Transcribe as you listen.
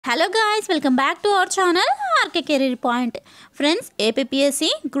Hello guys, welcome back to our channel RK Career Point. Friends, APPSC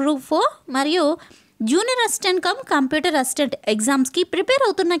Group 4 మరియు junior assistant cum computer assistant ఎగ్జామ్స్కి prepare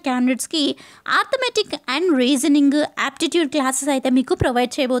అవుతున్న క్యాండిడేట్స్కి arithmetic and reasoning aptitude classes అయితే మీకు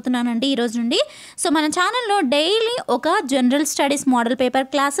provide చేయబోతున్నానండి ఈరోజు నుండి. So మన ఛానల్లో డైలీ ఒక general studies model paper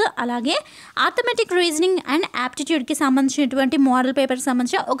class, అలాగే ఆర్థమెటిక్ రీజనింగ్ అండ్ యాప్టిట్యూడ్కి సంబంధించినటువంటి మోడల్ పేపర్కి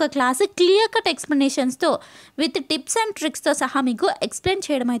సంబంధించిన ఒక class clear cut ఎక్స్ప్లెనేషన్స్తో with tips and ట్రిక్స్తో సహా మీకు ఎక్స్ప్లెయిన్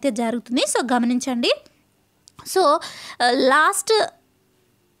చేయడం అయితే జరుగుతుంది. సో గమనించండి. సో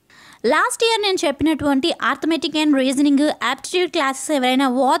లాస్ట్ ఇయర్ నేను చెప్పినటువంటి arithmetic and reasoning aptitude classes ఎవరైనా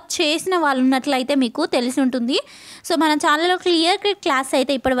వాచ్ చేసిన వాళ్ళు ఉన్నట్లయితే మీకు తెలిసి ఉంటుంది. సో మన ఛానల్లో క్లియర్ కట్ క్లాస్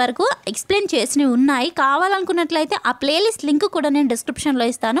అయితే ఇప్పటి వరకు ఎక్స్ప్లెయిన్ చేసినవి ఉన్నాయి. కావాలనుకున్నట్లయితే ఆ ప్లేలిస్ట్ లింక్ కూడా నేను డిస్క్రిప్షన్లో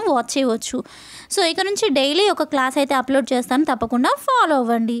ఇస్తాను, వాచ్ చేయవచ్చు. సో ఇక నుంచి డైలీ ఒక క్లాస్ అయితే అప్లోడ్ చేస్తాను, తప్పకుండా ఫాలో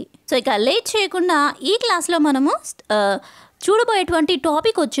అవ్వండి. సో ఇక లేట్ చేయకుండా ఈ క్లాస్లో మనము చూడబోయేటువంటి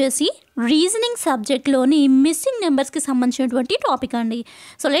టాపిక్ వచ్చేసి రీజనింగ్ సబ్జెక్ట్లోని మిస్సింగ్ నెంబర్స్కి సంబంధించినటువంటి టాపిక్ అండి.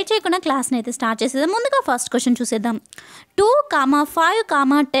 సో లేట్ చేయకుండా క్లాస్ని అయితే స్టార్ట్ చేసేద్దాం. ముందుగా ఫస్ట్ క్వశ్చన్ చూసేద్దాం. 2, 5,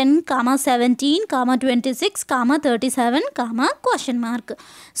 10, 17, 26, 37, క్వశ్చన్ మార్క్.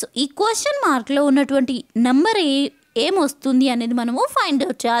 సో ఈ క్వశ్చన్ మార్క్లో ఉన్నటువంటి నెంబర్ ఏమొస్తుంది అనేది మనము ఫైండ్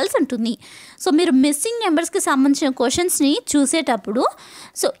అవుట్ చేయాల్సి ఉంటుంది. సో మీరు మిస్సింగ్ నెంబర్స్కి సంబంధించిన క్వశ్చన్స్ని చూసేటప్పుడు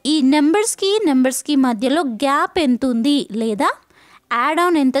సో ఈ నెంబర్స్కి మధ్యలో గ్యాప్ ఎంత ఉంది, లేదా యాడ్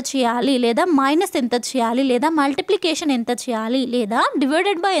ఆన్ ఎంత చేయాలి, లేదా మైనస్ ఎంత చేయాలి, లేదా మల్టిప్లికేషన్ ఎంత చేయాలి, లేదా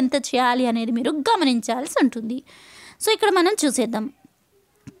డివైడెడ్ బై ఎంత చేయాలి అనేది మీరు గమనించాల్సి ఉంటుంది. సో ఇక్కడ మనం చూసేద్దాం.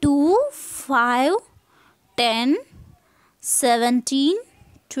 2, 5, 10, 17,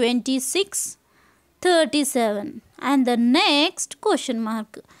 26, 37 and the next question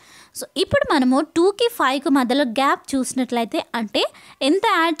mark. So ఇప్పుడు మనము 2కి 5కి మధ్యలో గ్యాప్ చూసినట్లయితే అంటే ఎంత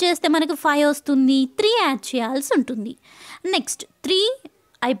యాడ్ చేస్తే మనకి 5 వస్తుంది, 3 యాడ్ చేయాల్సి ఉంటుంది. నెక్స్ట్ 3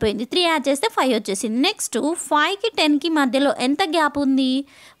 అయిపోయింది, 3 యాడ్ చేస్తే 5 వచ్చేసింది. నెక్స్ట్ 5కి 10కి మధ్యలో ఎంత గ్యాప్ ఉంది,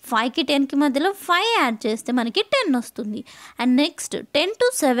 5కి 10కి మధ్యలో 5 యాడ్ చేస్తే మనకి 10 వస్తుంది. అండ్ నెక్స్ట్ 10 to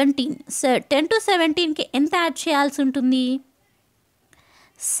 17కి ఎంత యాడ్ చేయాల్సి ఉంటుంది,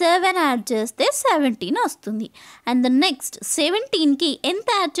 7 యాడ్ చేస్తే 17 వస్తుంది. అండ్ ద నెక్స్ట్ 17కి ఎంత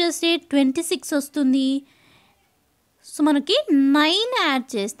యాడ్ చేస్తే 26 వస్తుంది. సో మనకి 9 యాడ్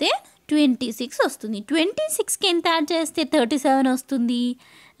చేస్తే 26 వస్తుంది. 26కి ఎంత యాడ్ చేస్తే 37 వస్తుంది.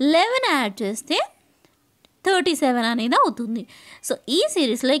 11 యాడ్ చేస్తే 37 అనేది అవుతుంది. సో ఈ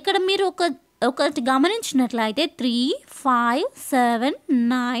సిరీస్లో ఇక్కడ మీరు ఒకటి గమనించినట్లయితే 3, 5, 7,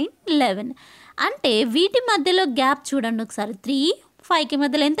 9, 11 అంటే వీటి మధ్యలో గ్యాప్ చూడండి ఒకసారి. 3, 5కి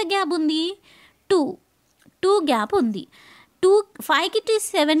మధ్యలో ఎంత గ్యాప్ ఉంది, 2 గ్యాప్ ఉంది. 5కి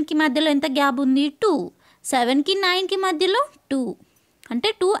 7కి మధ్యలో ఎంత గ్యాప్ ఉంది, 2. 7కి 9కి మధ్యలో 2 అంటే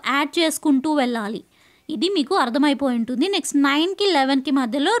 2 యాడ్ చేసుకుంటూ వెళ్ళాలి. ఇది మీకు అర్థమైపోయి ఉంటుంది. నెక్స్ట్ 9కి 11కి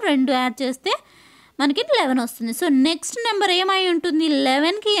మధ్యలో 2 యాడ్ చేస్తే మనకి 11 వస్తుంది. సో నెక్స్ట్ నెంబర్ ఏమై ఉంటుంది,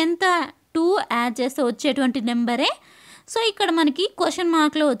 11కి ఎంత 2 యాడ్ చేస్తే వచ్చేటువంటి నెంబరే. సో ఇక్కడ మనకి క్వశ్చన్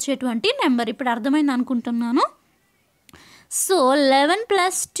మార్క్లో వచ్చేటువంటి నెంబర్ ఇప్పుడు అర్థమైంది అనుకుంటున్నాను. సో 11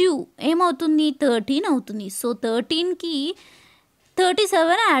 + 2 ఏమవుతుంది, 13 అవుతుంది. సో 13కి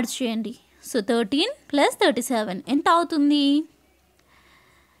 37 యాడ్ చేయండి. సో 13 + 37 ఎంత అవుతుంది,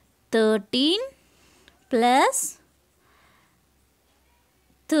 13 +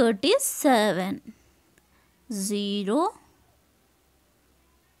 37 0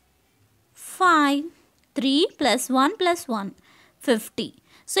 5 3 + 1 + 1 50.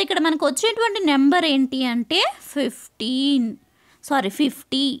 సో ఇక్కడ మనకు వచ్చేటువంటి నెంబర్ ఏంటి అంటే 50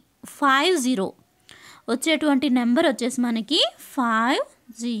 వచ్చేటువంటి నెంబర్ వచ్చేసి మనకి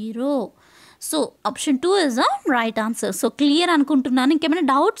 50. So option 2 is the right answer. So clear అనుకుంటున్నాను. ఇంకేమైనా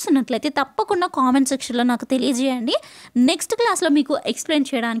డౌట్స్ ఉన్నట్లయితే తప్పకుండా కామెంట్ సెక్షన్లో నాకు తెలియజేయండి. నెక్స్ట్ క్లాస్లో మీకు ఎక్స్ప్లెయిన్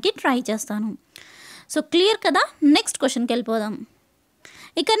చేయడానికి ట్రై చేస్తాను. సో క్లియర్ కదా. నెక్స్ట్ క్వశ్చన్కి వెళ్ళిపోదాం.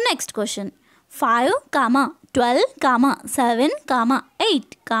 ఇక next question 5, 12, 7, 8,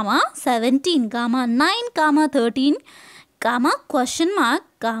 17, 9, 13, question mark,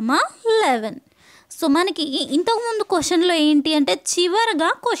 11. So మనకి ఇంతకుముందు క్వశ్చన్లో ఏంటి అంటే చివరగా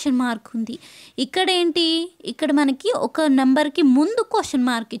క్వశ్చన్ మార్క్ ఉంది. ఇక్కడ ఏంటి, ఇక్కడ మనకి ఒక నెంబర్కి ముందు క్వశ్చన్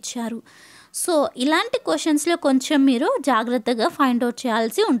మార్క్ ఇచ్చారు. సో ఇలాంటి క్వశ్చన్స్లో కొంచెం మీరు జాగ్రత్తగా ఫైండ్ అవుట్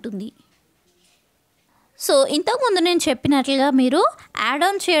చేయాల్సి ఉంటుంది. సో ఇంతకుముందు నేను చెప్పినట్లుగా మీరు యాడ్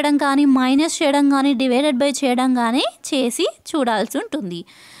ఆన్ చేయడం కానీ, మైనస్ చేయడం కానీ, డివైడెడ్ బై చేయడం కానీ చేసి చూడాల్సి ఉంటుంది.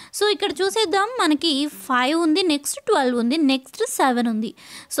 సో ఇక్కడ చూసేద్దాం, మనకి 5 ఉంది, నెక్స్ట్ 12 ఉంది, నెక్స్ట్ 7 ఉంది.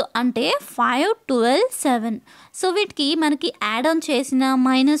 సో అంటే 5, 12, 7. సో వీటికి మనకి యాడ్ ఆన్ చేసినా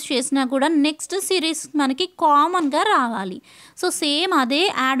మైనస్ చేసినా కూడా నెక్స్ట్ సిరీస్ మనకి కామన్గా రావాలి. సో సేమ్ అదే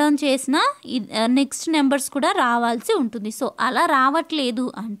యాడ్ ఆన్ చేసిన నెక్స్ట్ నెంబర్స్ కూడా రావాల్సి ఉంటుంది. సో అలా రావట్లేదు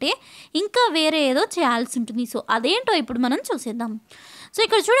అంటే ఇంకా వేరే ఏదో చేయాల్సి ఉంటుంది. సో అదేంటో ఇప్పుడు మనం చూసేద్దాం. సో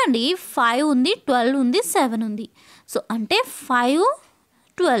ఇక్కడ చూడండి, 5 ఉంది, 12 ఉంది, 7 ఉంది. సో అంటే 5,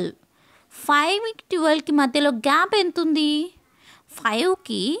 12. 5కి 12కి మధ్యలో గ్యాప్ ఎంత ఉంది?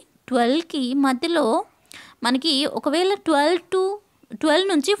 5కి 12కి మధ్యలో మనకి ఒకవేళ 12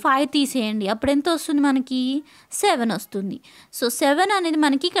 నుంచి 5 తీసేయండి, అప్పుడు ఎంత వస్తుంది? మనకి 7 వస్తుంది. సో 7 అనేది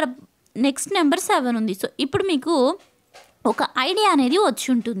మనకి ఇక్కడ నెక్స్ట్ నెంబర్ 7 ఉంది. సో ఇప్పుడు మీకు ఒక ఐడియా అనేది వచ్చి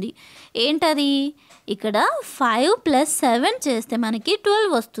ఉంటుంది. ఏంటది? ఇక్కడ 5 + 7 చేస్తే మనకి 12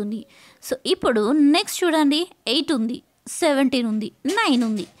 వస్తుంది. సో ఇప్పుడు నెక్స్ట్ చూడండి, 8 ఉంది, 17 ఉంది, 9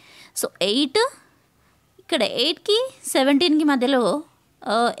 ఉంది. సో 8, ఇక్కడ 8కి 17కి మధ్యలో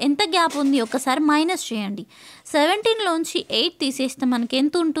ఎంత గ్యాప్ ఉంది? ఒకసారి మైనస్ చేయండి. 17లోంచి 8 తీసేస్తే మనకి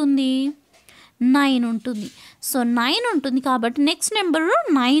ఎంత ఉంటుంది? 9 ఉంటుంది. సో 9 ఉంటుంది కాబట్టి నెక్స్ట్ నెంబర్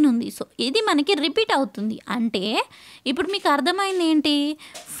 9 ఉంది. సో ఇది మనకి రిపీట్ అవుతుంది. అంటే ఇప్పుడు మీకు అర్థమైంది ఏంటి?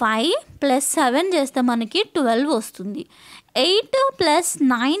 5 + 7 చేస్తే మనకి 12 వస్తుంది. 8 +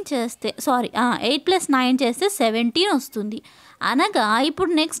 9 చేస్తే 8 + 9 చేస్తే 17 వస్తుంది. అనగా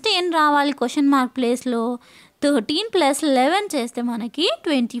ఇప్పుడు నెక్స్ట్ ఏం రావాలి క్వశ్చన్ మార్క్ ప్లేస్లో? 13 + 11 చేస్తే మనకి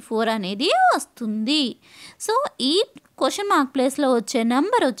 24 అనేది వస్తుంది. సో ఈ క్వశ్చన్ మార్క్ ప్లేస్లో వచ్చే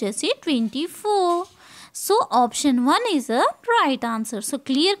నెంబర్ వచ్చేసి 24. So option 1 is a right answer. So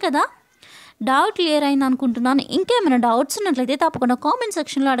clear కదా? డౌట్ క్లియర్ అయింది అనుకుంటున్నాను. ఇంకేమైనా డౌట్స్ ఉన్నట్లయితే తప్పకుండా కామెంట్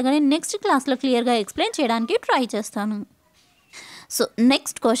సెక్షన్లో అడగని, నెక్స్ట్ క్లాస్లో క్లియర్గా ఎక్స్ప్లెయిన్ చేయడానికి ట్రై చేస్తాను. సో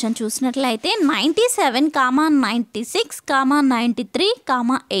నెక్స్ట్ క్వశ్చన్ చూసినట్లయితే 97, 96, 93,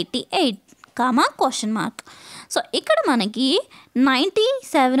 88, క్వశ్చన్ మార్క్. సో ఇక్కడ మనకి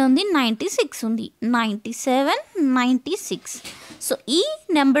 97 ఉంది, 96 ఉంది, 97, 96. సో ఈ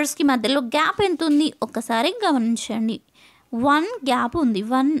నెంబర్స్కి మధ్యలో గ్యాప్ ఎంత ఉంది? ఒక్కసారి గమనించండి. 1 గ్యాప్ ఉంది.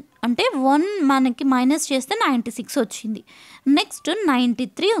 1 అంటే 1 మనకి మైనస్ చేస్తే 96 వచ్చింది. నెక్స్ట్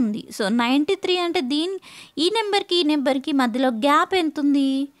 93 ఉంది. సో 93 అంటే ఈ నెంబర్కి మధ్యలో గ్యాప్ ఎంత ఉంది?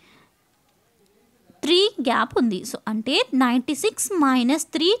 3 గ్యాప్ ఉంది. సో అంటే 96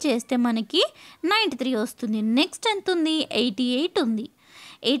 - 3 చేస్తే మనకి 93 వస్తుంది. నెక్స్ట్ ఎంత ఉంది? 88 ఉంది.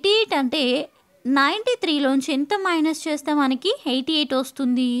 88 అంటే 93లోంచి ఎంత మైనస్ చేస్తే మనకి 88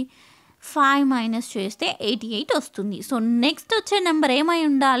 వస్తుంది? 5 మైనస్ చేస్తే 88 వస్తుంది. సో నెక్స్ట్ వచ్చే నెంబర్ ఏమై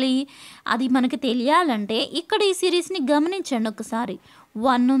ఉండాలి? అది మనకి తెలియాలంటే ఇక్కడ ఈ సిరీస్ని గమనించండి ఒకసారి.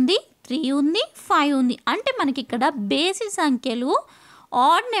 1 ఉంది, 3 ఉంది, 5 ఉంది. అంటే మనకి ఇక్కడ బేసి సంఖ్యలు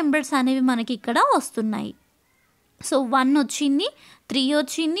ఆడ్ నెంబర్స్ అనేవి మనకి ఇక్కడ వస్తున్నాయి. సో 1 వచ్చింది, 3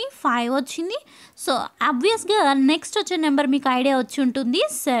 వచ్చింది, 5 వచ్చింది. సో ఆబ్వియస్గా నెక్స్ట్ వచ్చే నెంబర్ మీకు ఐడియా వచ్చి ఉంటుంది,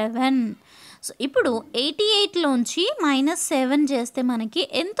 7. సో ఇప్పుడు 88లోంచి -7 చేస్తే మనకి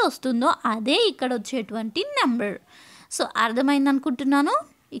ఎంత వస్తుందో అదే ఇక్కడ వచ్చేటువంటి నెంబర్. సో అర్థమైంది అనుకుంటున్నాను.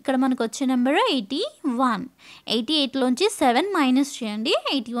 ఇక్కడ మనకు వచ్చే నెంబర్ 81. 88లోంచి 7 మైనస్ చేయండి,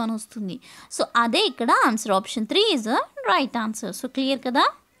 81 వస్తుంది. సో అదే ఇక్కడ answer. Option 3 is a right answer. So clear కదా?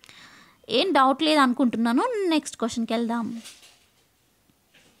 ఏం డౌట్ లేదు అనుకుంటున్నాను. నెక్స్ట్ క్వశ్చన్కి వెళ్దాం.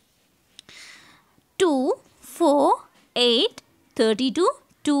 2, 4, 8, 32,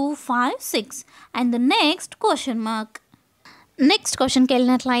 2, 5, 6 and the next question mark. Next క్వశ్చన్కి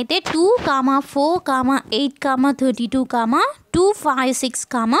వెళ్ళినట్లయితే 2, 4, 8, 32, 2, 5,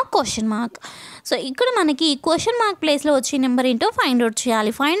 6 క్వశ్చన్ మార్క్. సో ఇక్కడ మనకి క్వశ్చన్ మార్క్ ప్లేస్లో వచ్చే నెంబర్ ఏంటో ఫైండ్ అవుట్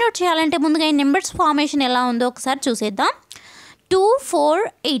చేయాలి. ఫైండ్ అవుట్ చేయాలంటే ముందుగా ఈ నెంబర్స్ ఫార్మేషన్ ఎలా ఉందో ఒకసారి చూసేద్దాం. 2, 4,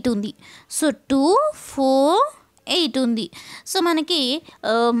 8 ఉంది. సో 2, 4, 8 ఉంది. సో మనకి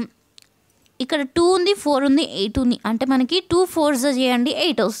ఇక్కడ 2 ఉంది, 4 ఉంది, 8 ఉంది. అంటే మనకి 2 4s చేయండి,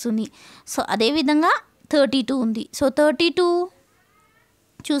 8 వస్తుంది. సో అదేవిధంగా 32 ఉంది. సో 32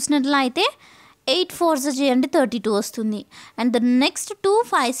 చూసినట్లయితే 8 4s చేయండి, 32 వస్తుంది. అండ్ ద నెక్స్ట్ 2,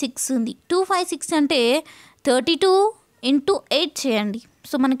 5, 6 ఉంది. 2, 5, 6 అంటే 32 × 8 చేయండి.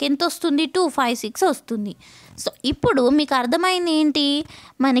 సో మనకి ఎంత వస్తుంది? 2, 5, 6 వస్తుంది. సో ఇప్పుడు మీకు అర్థమైంది ఏంటి?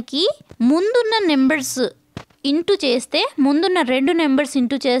 మనకి ముందున్న నెంబర్స్ ఇంటూ చేస్తే, ముందున్న 2 నెంబర్స్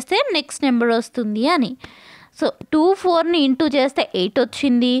ఇంటూ చేస్తే నెక్స్ట్ నెంబర్ వస్తుంది అని. సో 2, 4ని ఇంటూ చేస్తే 8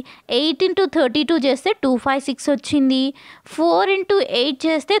 వచ్చింది. 8 × 32 చేస్తే 2, 5, 6 వచ్చింది. 4 × 8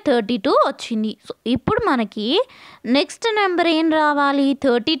 చేస్తే 32 వచ్చింది. సో ఇప్పుడు మనకి నెక్స్ట్ నెంబర్ ఏం రావాలి?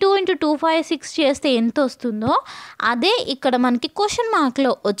 32 × 2, 5, 6 చేస్తే ఎంత వస్తుందో అదే ఇక్కడ మనకి క్వశ్చన్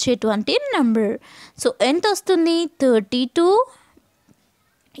మార్క్లో వచ్చేటువంటి నెంబర్. సో ఎంత వస్తుంది? 32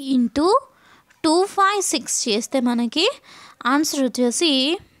 × 2, 5, 6 చేస్తే మనకి ఆన్సర్ వచ్చేసి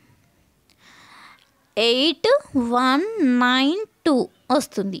 8192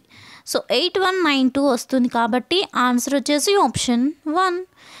 వస్తుంది. సో 8192 వస్తుంది కాబట్టి ఆన్సర్ వచ్చేసి ఆప్షన్ 1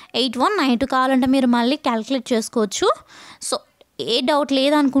 8192. కావాలంటే మీరు మళ్ళీ క్యాలిక్యులేట్ చేసుకోవచ్చు. సో ఏ డౌట్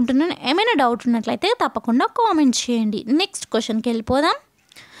లేదనుకుంటున్నాను. ఏమైనా డౌట్ ఉన్నట్లయితే తప్పకుండా కామెంట్ చేయండి. నెక్స్ట్ క్వశ్చన్కి వెళ్ళిపోదాం.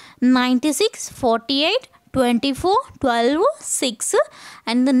 96, 48, 24, 12, 6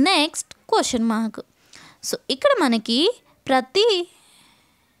 and the next question mark. So ఇక్కడ మనకి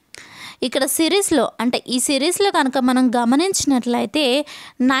ఇక్కడ సిరీస్లో అంటే ఈ సిరీస్లో కనుక మనం గమనించినట్లయితే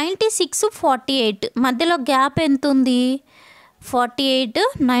 96, 48 మధ్యలో గ్యాప్ ఎంత ఉంది? 48,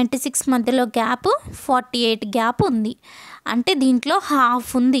 96 మధ్యలో గ్యాప్ 48 గ్యాప్ ఉంది. అంటే దీంట్లో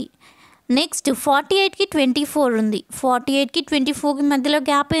హాఫ్ ఉంది. నెక్స్ట్ 48కి 24 ఉంది. 48కి 24కి మధ్యలో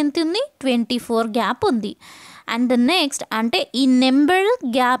గ్యాప్ ఎంత ఉంది? 24 గ్యాప్ ఉంది. అండ్ ద నెక్స్ట్ అంటే ఈ నెంబర్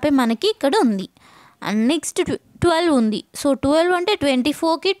గ్యాపే మనకి ఇక్కడ ఉంది. అండ్ నెక్స్ట్ 12 ఉంది. సో 12 అంటే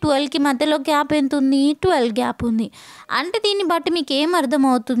 24కి 12కి మధ్యలో గ్యాప్ ఎంత ఉంది? 12 గ్యాప్ ఉంది. అంటే దీన్ని బట్టి మీకు ఏం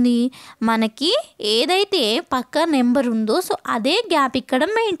అర్థమవుతుంది? మనకి ఏదైతే పక్క నెంబర్ ఉందో సో అదే గ్యాప్ ఇక్కడ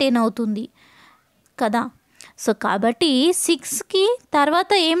మెయింటైన్ అవుతుంది కదా. సో కాబట్టి 6కి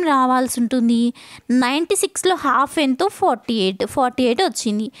తర్వాత ఏం రావాల్సి ఉంటుంది? 96లో హాఫ్ ఎంతో 48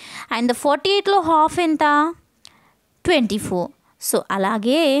 వచ్చింది. అండ్ 48లో హాఫ్ ఎంత? 24. సో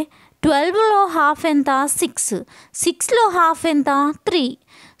అలాగే 12లో హాఫ్ ఎంత? 6లో హాఫ్ ఎంత? 3.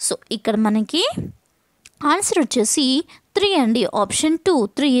 సో ఇక్కడ మనకి ఆన్సర్ వచ్చేసి 3 అండి. Option 2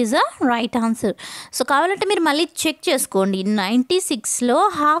 3 is a right answer. So కావాలంటే మీరు మళ్ళీ చెక్ చేసుకోండి. 96లో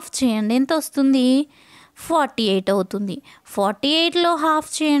హాఫ్ చేయండి, ఎంత వస్తుంది? 48 అవుతుంది. 48లో హాఫ్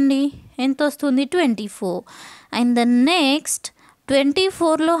చేయండి, ఎంత వస్తుంది? 24. అండ్ ద నెక్స్ట్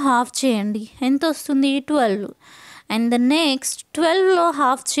 24లో హాఫ్ చేయండి, ఎంత వస్తుంది? 12. అండ్ ద నెక్స్ట్ 12లో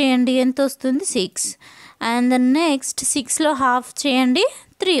హాఫ్ చేయండి, ఎంత వస్తుంది? 6. అండ్ ద నెక్స్ట్ 6లో హాఫ్ చేయండి,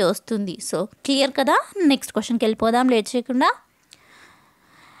 3 వస్తుంది. సో క్లియర్ కదా. నెక్స్ట్ క్వశ్చన్కి వెళ్ళిపోదాం లేట్ చేయకుండా.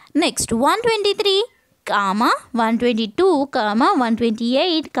 Next 123, 122,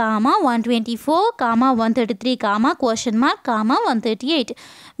 128, 124, 133, question mark, 138.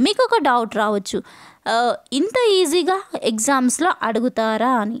 మీకు ఒక డౌట్ రావచ్చు, ఇంత ఈజీగా ఎగ్జామ్స్లో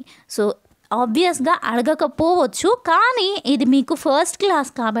అడుగుతారా అని. సో ఆబ్వియస్గా అడగకపోవచ్చు, కానీ ఇది మీకు ఫస్ట్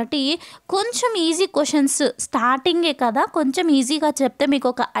క్లాస్ కాబట్టి కొంచెం ఈజీ క్వశ్చన్స్ స్టార్టింగే కదా, కొంచెం ఈజీగా చెప్తే మీకు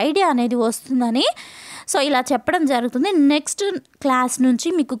ఒక ఐడియా అనేది వస్తుందని సో ఇలా చెప్పడం జరుగుతుంది. నెక్స్ట్ క్లాస్ నుంచి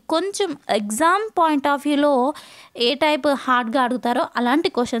మీకు కొంచెం ఎగ్జామ్ పాయింట్ ఆఫ్ వ్యూలో ఏ టైప్ హార్డ్గా అడుగుతారో అలాంటి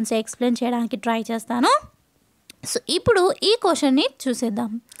క్వశ్చన్స్ ఎక్స్ప్లెయిన్ చేయడానికి ట్రై చేస్తాను. సో ఇప్పుడు ఈ క్వశ్చన్ని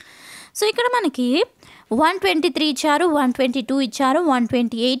చూసేద్దాం. సో ఇక్కడ మనకి 123 ఇచ్చారు, 122 ఇచ్చారు,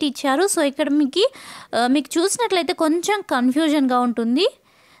 128 ఇచ్చారు. సో ఇక్కడ మీకు చూసినట్లయితే కొంచెం కన్ఫ్యూజన్గా ఉంటుంది.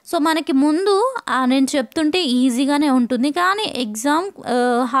 సో మనకి ముందు నేను చెప్తుంటే ఈజీగానే ఉంటుంది, కానీ ఎగ్జామ్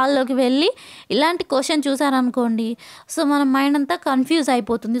హాల్లోకి వెళ్ళి ఇలాంటి క్వశ్చన్ చూసారనుకోండి సో మన మైండ్ అంతా కన్ఫ్యూజ్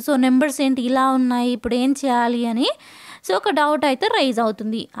అయిపోతుంది. సో నెంబర్స్ ఏంటి ఇలా ఉన్నాయి, ఇప్పుడు ఏం చేయాలి అని సో ఒక డౌట్ అయితే రైజ్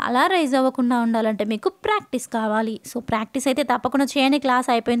అవుతుంది. అలా రైజ్ అవ్వకుండా ఉండాలంటే మీకు ప్రాక్టీస్ కావాలి. సో ప్రాక్టీస్ అయితే తప్పకుండా చేయండి క్లాస్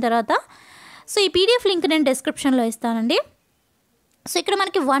అయిపోయిన తర్వాత. సో ఈ పీడిఎఫ్ లింక్ నేను డిస్క్రిప్షన్లో ఇస్తానండి. సో ఇక్కడ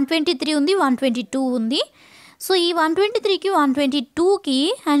మనకి 123 ఉంది, 122 ఉంది. సో ఈ 123కి 122కి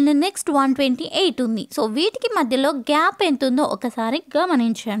అండ్ నెక్స్ట్ 128 ఉంది. సో వీటికి మధ్యలో గ్యాప్ ఎంత ఉందో ఒకసారి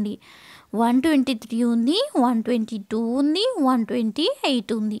గమనించండి. 123 ఉంది, 122 ఉంది, 128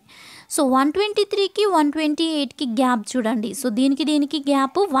 ఉంది. సో 123కి 128కి గ్యాప్ చూడండి. సో దీనికి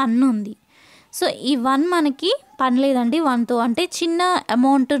గ్యాప్ 1 ఉంది. సో ఈ 1 మనకి పని లేదండి 1తో, అంటే చిన్న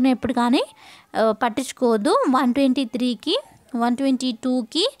అమౌంట్ని ఎప్పుడు కానీ పట్టించుకోవద్దు. 123కి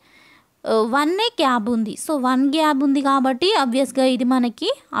 122కి 1 గ్యాప్ ఉంది. సో 1 గ్యాప్ ఉంది కాబట్టి ఆబ్వియస్గా ఇది మనకి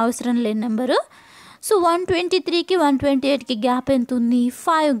అవసరం లేని నెంబరు. సో 123కి 128కి గ్యాప్ ఎంత ఉంది?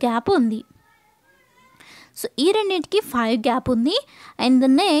 5 గ్యాప్ ఉంది. సో ఈ రెండింటికి 5 గ్యాప్ ఉంది. అండ్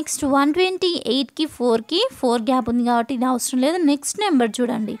నెక్స్ట్ 128కి 4 గ్యాప్ ఉంది కాబట్టి ఇది అవసరం లేదు. నెక్స్ట్ నెంబర్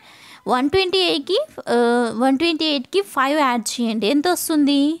చూడండి, 128కి 5 యాడ్ చేయండి, ఎంత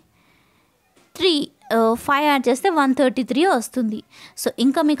వస్తుంది? 3. 5 యాడ్ చేస్తే 133 వస్తుంది. సో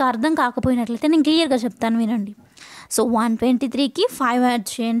ఇంకా మీకు అర్థం కాకపోయినట్లయితే నేను క్లియర్గా చెప్తాను వినండి. సో 123కి 5 యాడ్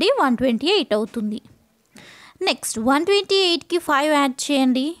చేయండి, 128 అవుతుంది. నెక్స్ట్ 128కి 5 యాడ్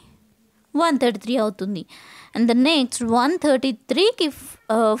చేయండి, 133 అవుతుంది. అండ్ నెక్స్ట్ 133కి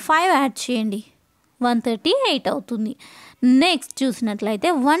 5 యాడ్ చేయండి, 138 అవుతుంది. నెక్స్ట్ చూసినట్లయితే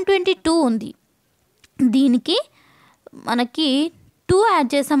 122 ఉంది, దీనికి మనకి 2 యాడ్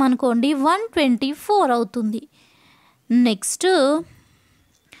చేసామనుకోండి 124 అవుతుంది. నెక్స్ట్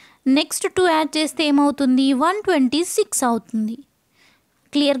 2 యాడ్ చేస్తే ఏమవుతుంది? 126 అవుతుంది.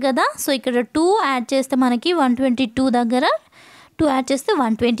 క్లియర్ కదా. సో ఇక్కడ 2 యాడ్ చేస్తే మనకి 122 దగ్గర 2 యాడ్ చేస్తే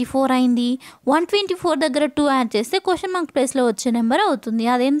 124 అయింది. 124 దగ్గర 2 యాడ్ చేస్తే క్వశ్చన్ మార్క్ ప్లేస్లో వచ్చే నెంబర్ అవుతుంది.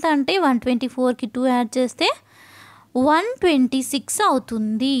 అదెంత అంటే 124కి 2 యాడ్ చేస్తే 126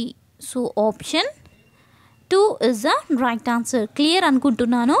 అవుతుంది. So option 2 is the right answer. Clear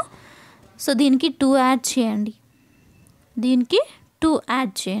అనుకుంటున్నాను. సో దీనికి 2 యాడ్ చేయండి, దీనికి 2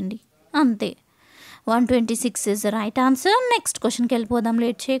 యాడ్ చేయండి, అంతే. 126 is the right answer. Next క్వశ్చన్కి వెళ్ళిపోదాం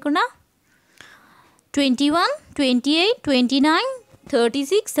లేట్ చేయకుండా. 21, 28, 29,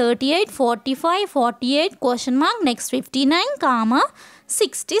 36, 38, 45, 48 క్వశ్చన్ మార్క్ నెక్స్ట్ 59,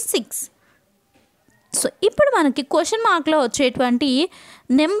 66. సో ఇప్పుడు మనకి క్వశ్చన్ మార్క్లో వచ్చేటువంటి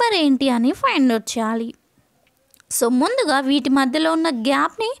నెంబర్ ఏంటి అని ఫైండ్ అవుట్ చేయాలి. సో ముందుగా వీటి మధ్యలో ఉన్న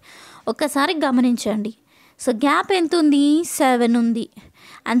గ్యాప్ని ఒకసారి గమనించండి. సో గ్యాప్ ఎంత ఉంది? 7 ఉంది.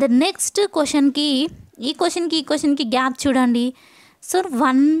 అండ్ నెక్స్ట్ క్వశ్చన్కి ఈ క్వశ్చన్కి గ్యాప్ చూడండి. సో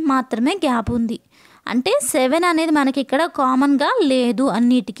 1 మాత్రమే గ్యాప్ ఉంది. అంటే 7 అనేది మనకి ఇక్కడ కామన్గా లేదు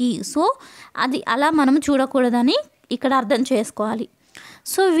అన్నిటికీ. సో అది అలా మనం చూడకూడదని ఇక్కడ అర్థం చేసుకోవాలి.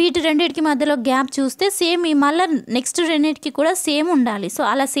 సో వీటి రెండింటికి మధ్యలో గ్యాప్ చూస్తే సేమ్ మళ్ళీ నెక్స్ట్ రెండింటికి కూడా సేమ్ ఉండాలి. సో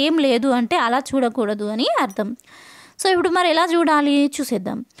అలా సేమ్ లేదు అంటే అలా చూడకూడదు అని అర్థం. సో ఇప్పుడు మరి ఎలా చూడాలి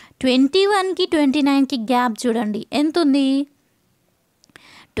చూసేద్దాం. 21కి 29కి గ్యాప్ చూడండి ఎంత ఉంది?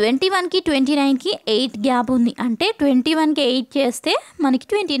 21కి 29కి 8 గ్యాప్ ఉంది. అంటే 21కి 8 చేస్తే మనకి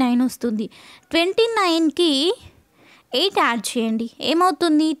 29 వస్తుంది. 29కి 8 యాడ్ చేయండి,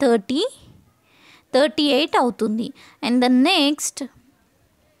 ఏమవుతుంది? 38 అవుతుంది. అండ్ ద నెక్స్ట్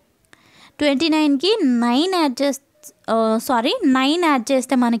 29కి 9 యాడ్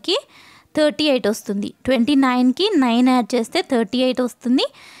చేస్తే మనకి 38 వస్తుంది. 29కి 9 యాడ్ చేస్తే 38 వస్తుంది.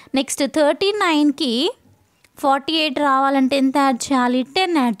 నెక్స్ట్ 39కి 48 రావాలంటే ఎంత యాడ్ చేయాలి?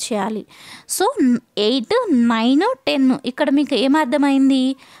 10 యాడ్ చేయాలి. సో 8, 9, 10 ఇక్కడ మీకు ఏమర్థమైంది?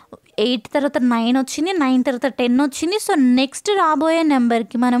 8 తర్వాత 9 వచ్చింది, 9 తర్వాత 10 వచ్చింది. సో నెక్స్ట్ రాబోయే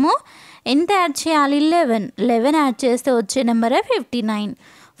నెంబర్కి మనము ఎంత యాడ్ చేయాలి? 11 యాడ్ చేస్తే వచ్చే నెంబరే 59.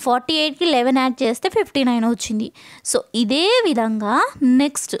 48కి 11 యాడ్ చేస్తే 59 వచ్చింది. సో ఇదే విధంగా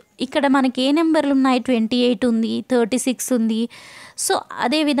నెక్స్ట్ ఇక్కడ మనకి ఏ నెంబర్లు ఉన్నాయి? 28 ఉంది, 36 ఉంది. సో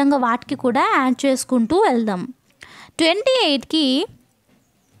అదేవిధంగా వాటికి కూడా యాడ్ చేసుకుంటూ వెళ్దాం. 28కి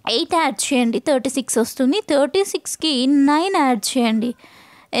 8 యాడ్ చేయండి, 36 వస్తుంది. 36కి 9 యాడ్ చేయండి,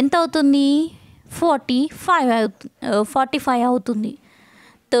 ఎంత అవుతుంది? 45 అవుతుంది.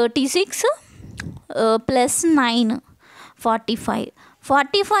 36 ప్లస్ 9 45.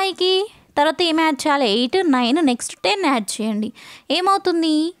 45కి తర్వాత ఏం యాడ్ చేయాలి? 8, 9 నెక్స్ట్ 10 యాడ్ చేయండి,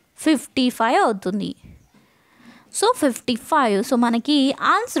 ఏమవుతుంది? 55 అవుతుంది. సో 55. సో మనకి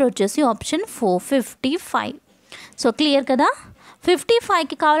ఆన్సర్ వచ్చేసి ఆప్షన్ 4 55. సో క్లియర్ కదా?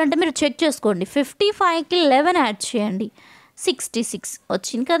 55కి కావాలంటే మీరు చెక్ చేసుకోండి. 55కి 11 యాడ్ చేయండి, 66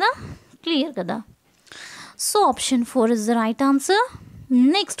 వచ్చింది కదా? క్లియర్ కదా? So option 4 is the right answer.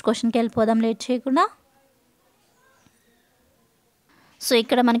 Next క్వశ్చన్కి వెళ్ళిపోదాం లేట్ చేయకుండా. సో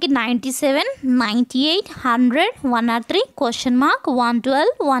ఇక్కడ మనకి 97, 98, 100, 103 క్వశ్చన్ మార్క్ 112,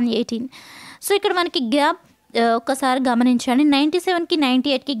 118. సో ఇక్కడ మనకి గ్యాప్ ఒక్కసారి గమనించండి. 97కి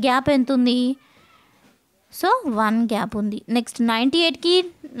 98కి గ్యాప్ ఎంత ఉంది? సో 1 గ్యాప్ ఉంది. నెక్స్ట్ 98కి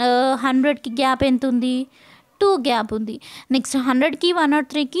 100కి గ్యాప్ ఎంత ఉంది? 2 గ్యాప్ ఉంది. నెక్స్ట్ 100కి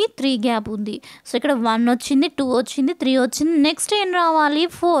 103కి 3 గ్యాప్ ఉంది. సో ఇక్కడ 1 వచ్చింది, 2 వచ్చింది, 3 వచ్చింది. నెక్స్ట్ ఏం రావాలి?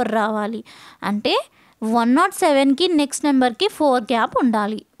 4 రావాలి. అంటే 107కి నెక్స్ట్ నెంబర్కి 4 గ్యాప్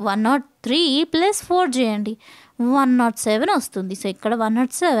ఉండాలి. 103 ప్లస్ 4 చేయండి, 107 వస్తుంది. సో ఇక్కడ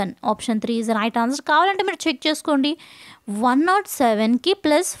 107 ఆప్షన్ 3 ఇస్ రైట్ ఆన్సర్. కావాలంటే మీరు చెక్ చేసుకోండి. 107కి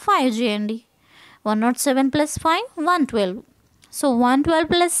ప్లస్ 5 చేయండి, 107 ప్లస్ 5 112. సో 112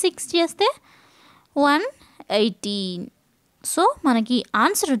 ప్లస్ 6 చేస్తే 118. సో మనకి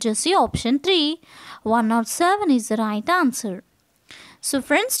ఆన్సర్ వచ్చేసి option 3 107 is the right answer. So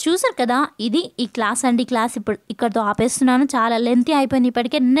friends చూసారు కదా, ఇది ఈ క్లాస్ అండి. క్లాస్ ఇప్పుడు ఇక్కడితో ఆపేస్తున్నాను, చాలా లెంతీ అయిపోయింది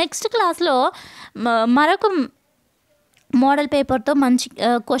ఇప్పటికే. నెక్స్ట్ క్లాస్లో మరొక మోడల్ పేపర్తో మంచి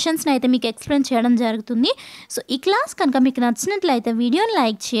క్వశ్చన్స్ని అయితే మీకు ఎక్స్ప్లెయిన్ చేయడం జరుగుతుంది. సో ఈ క్లాస్ కనుక మీకు నచ్చినట్లయితే వీడియోని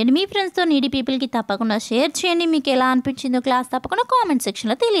లైక్ చేయండి, మీ ఫ్రెండ్స్తో నీడీ పీపుల్కి తప్పకుండా షేర్ చేయండి. మీకు ఎలా అనిపించిందో క్లాస్ తప్పకుండా కామెంట్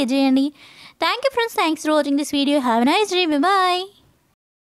సెక్షన్లో తెలియజేయండి. Thank you friends, thanks for watching this video. Have a nice day, bye.